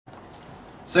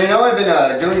So you know, I've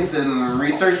been doing some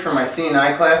research for my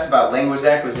C&I class about language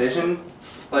acquisition.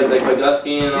 Like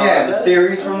Kawczynski and all yeah, that? The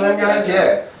theories from them guys,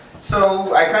 yeah.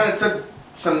 So I kind of took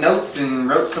some notes and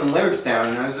wrote some lyrics down,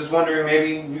 and I was just wondering,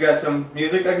 maybe you got some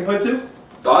music I can put to?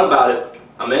 Thought about it.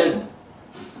 I'm in.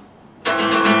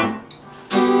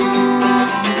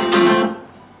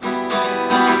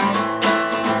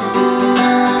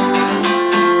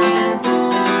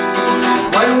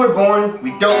 When we're born,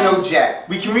 we don't know jack.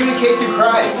 We communicate through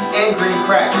cries and green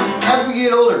crack. As we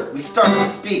get older, we start to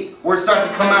speak. Words start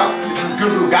to come out. This is goo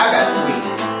goo gaga sweet.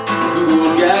 Goo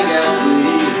goo gaga sweet.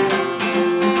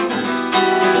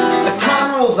 As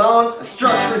time rolls on, a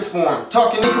structure is formed.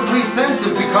 Talking incomplete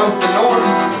sentences becomes the norm.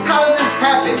 How did this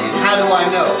happen and how do I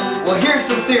know? Well, here's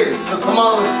some theories, so come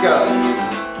on, let's go.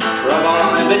 Run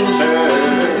on adventure.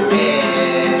 Yeah.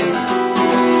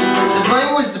 Does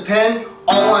language depend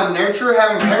all on nurture,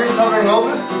 having parents hovering over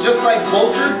us, just like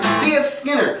vultures? B.F.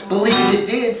 Skinner believed it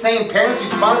did, saying parents'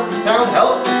 response to sound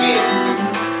helps the kid.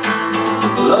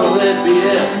 Love it,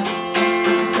 B.F.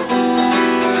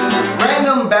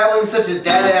 Random babbling such as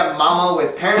dada and mama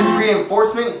with parents'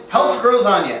 reinforcement helps grows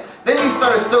on you. Then you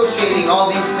start associating all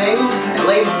these things, and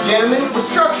ladies and gentlemen, we're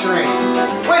structuring.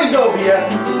 Way to go,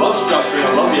 B.F. Love structuring,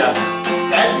 I love ya.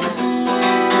 Statues.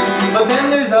 But then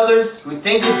there's others who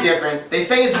think it different. They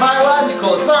say it's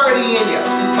biological, it's already in you.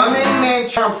 My main man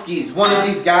Chomsky's one of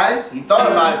these guys. He thought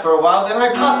about it for a while, then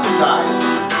hypothesized.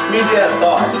 Means he had a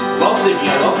thought. Love thinking,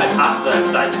 I love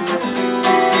hypothesizing.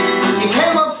 He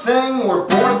came up saying we're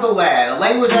born with a LAD, a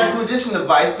language acquisition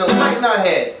device built right in our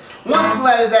heads. Once the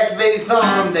LAD is activated, it's on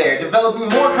from there, developing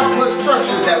more complex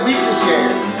structures that we can share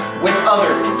with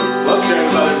others. Love sharing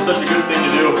with others, such a good thing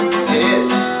to do. It is.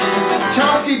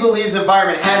 Chomsky believes the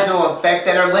environment has no effect,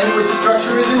 that our language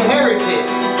structure is inherited.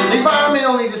 The environment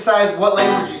only decides what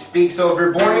language you speak, so if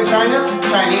you're born in China,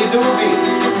 Chinese it will be.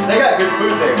 They got good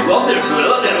food there. Love their food,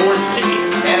 I love that orange chicken.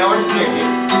 And orange chicken.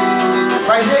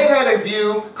 Piaget had a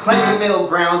view, claiming middle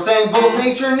ground, saying both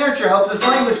nature and nurture help this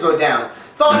language go down.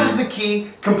 Thought is the key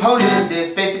component of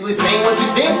this, basically saying what you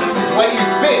think is what you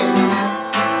spit.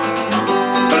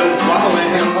 But it's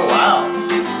swallowing. Oh wow.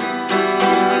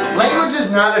 Language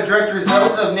is not a direct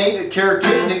result of native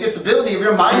characteristic, it's the ability of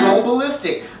your mind going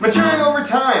ballistic, maturing over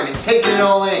time and taking it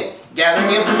all in,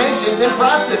 gathering information, then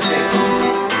processing.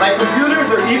 Like computers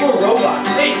or evil robots.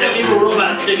 Hey, them evil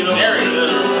robots taking over.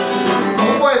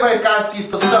 Boy Vygotsky's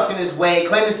still stuck in his way,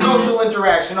 claiming social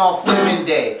interaction all flippin'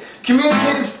 day.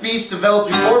 Communicative speech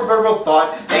developed before verbal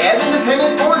thought. They have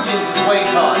independent origins is what he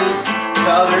taught. To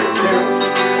others,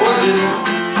 origins.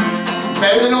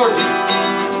 Better than origins.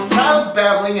 Child's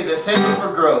babbling is essential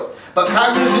for growth, but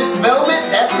cognitive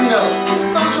development, that's a no.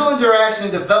 Social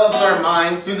interaction develops our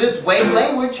minds. Through this way,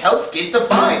 language helps get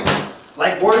defined.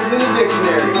 Like words in a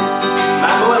dictionary.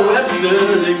 My boy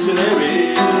Webster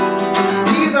Dictionary.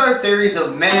 These are theories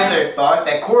of men and their thought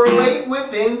that correlate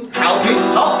within how kids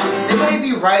talk. They may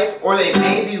be right or they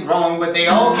may be wrong, but they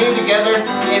all came together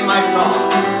in my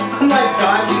song. I'm like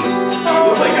Gandhi. You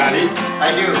look like Gandhi.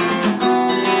 I do.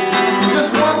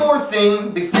 Just one more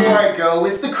thing before I go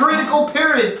is the critical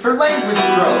period for language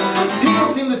growth. People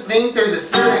seem to think there's a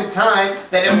certain time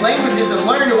that if language isn't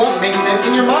learned, it won't make sense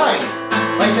in your mind.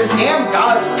 Like the damn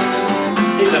goslings.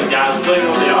 Hate them guys, I don't even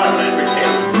know what they are, but I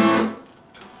pretend.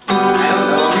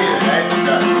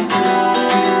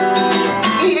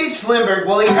 Lindbergh,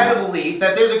 well, he had a belief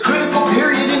that there's a critical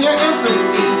period in your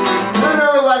infancy where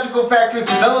neurological factors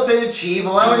develop and achieve,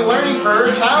 allowing learning for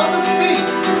a child to speak.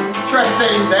 Try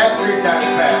saying that 3 times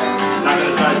fast. Not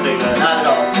gonna try saying that. Not at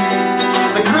all.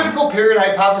 The critical period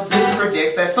hypothesis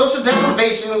predicts that social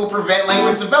deprivation will prevent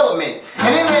language development,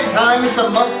 and in that time it's a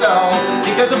must-own,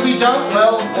 because if we don't,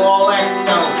 well, we'll all act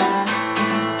stoned.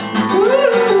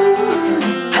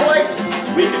 I like it.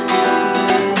 We can.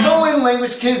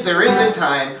 Language kids, there is a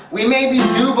time. We may be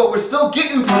 2, but we're still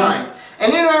getting primed.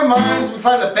 And in our minds, we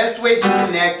find the best way to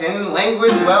connect. And in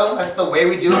language, well, that's the way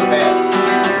we do it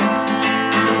best.